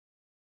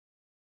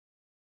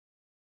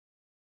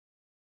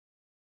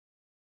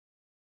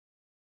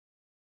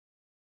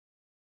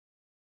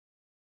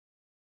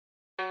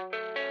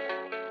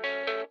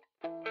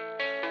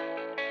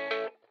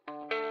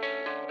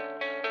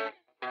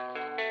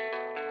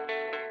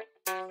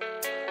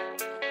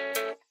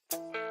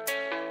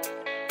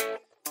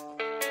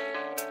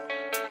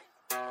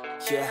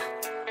Yeah,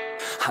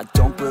 I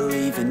don't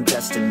believe in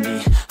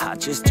destiny, I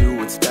just do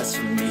what's best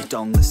for me.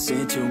 Don't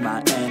listen to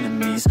my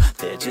enemies,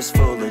 they're just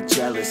full of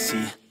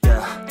jealousy.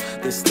 Yeah,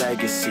 this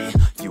legacy,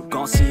 you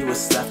gon' see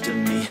what's left of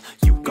me.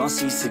 You gon'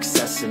 see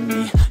success in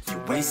me,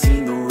 you ain't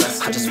seen the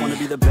rest of me. I just wanna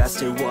be the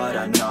best at what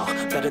I know,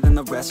 better than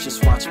the rest,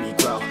 just watch me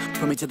grow.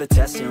 Put me to the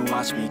test and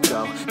watch me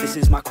go. This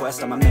is my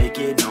quest, I'ma make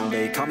it known.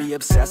 They call me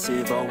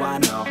obsessive, oh I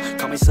know.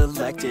 Call me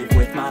selective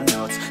with my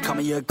notes, call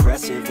me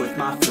aggressive with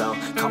my flow.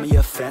 Call me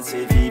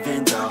offensive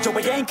even though Joe,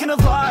 I ain't gonna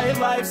lie,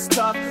 life's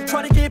tough.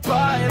 Try to get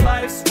by,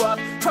 life's rough.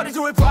 Try to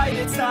do it right,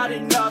 it's not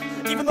enough.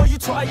 Even though you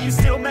try, you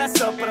still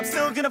mess up. But I'm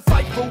still gonna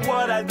fight for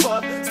what I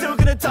love. Still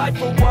gonna die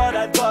for what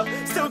I love.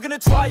 Still gonna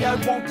try, I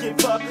won't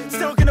give up.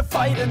 Still gonna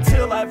fight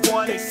until I've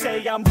won. They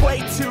say I'm way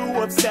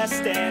too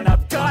obsessed and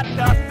I've got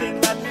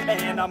nothing left,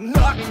 and I'm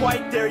not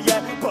quite there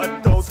yet,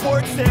 but those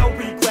words they'll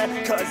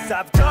regret. Cause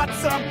I've got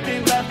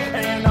something left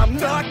and I'm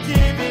not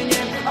giving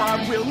in.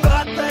 I will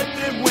not let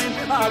them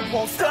win, I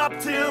won't stop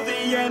till the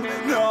end,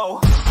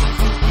 no.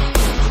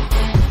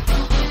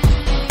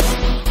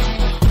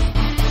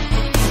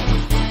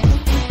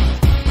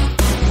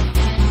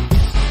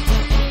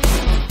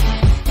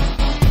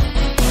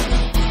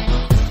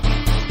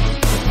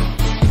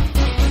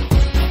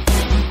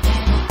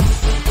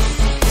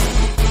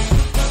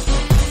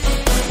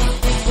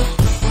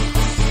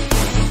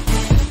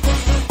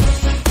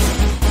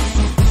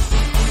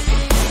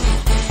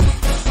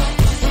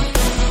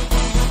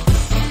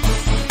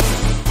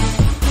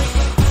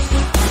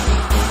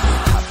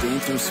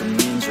 Some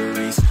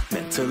injuries,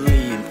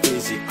 mentally and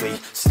physically.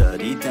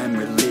 Studied them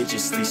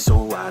religiously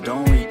so I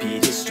don't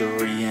repeat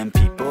history. And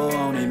people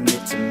won't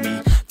admit to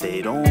me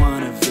they don't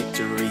want a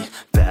victory.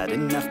 Bad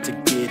enough to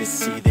get a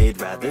C,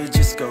 they'd rather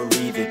just go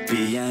leave it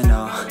be. And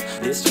oh,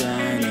 this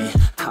journey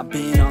I've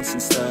been on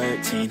since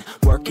 13.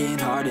 Working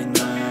hard and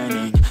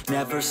learning,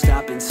 never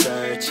stopping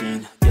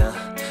searching.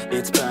 Yeah,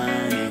 it's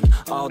burning,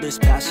 all this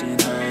passion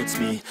hurts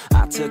me.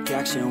 I took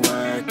action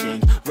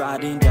working,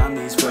 writing down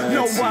these words.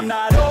 No, I'm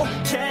not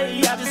okay,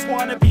 I just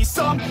wanna be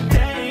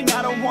something.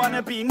 I don't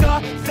wanna be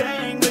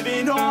nothing,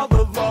 living all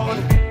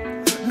alone.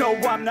 No,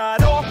 I'm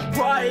not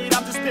alright,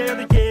 I'm just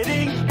barely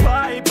getting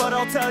by. But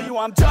I'll tell you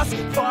I'm just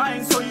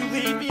fine, so you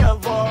leave me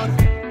alone.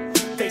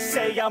 They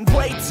say I'm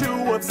way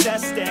too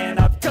obsessed and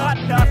I've got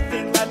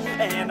nothing left,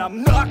 and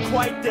I'm not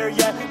quite there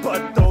yet,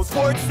 but those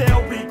words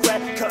they'll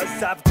regret.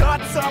 Cause I've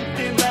got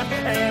something left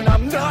and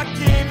I'm not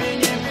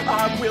giving in.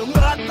 I will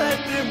not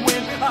let them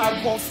win,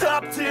 I won't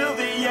stop till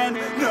the end,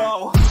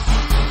 no.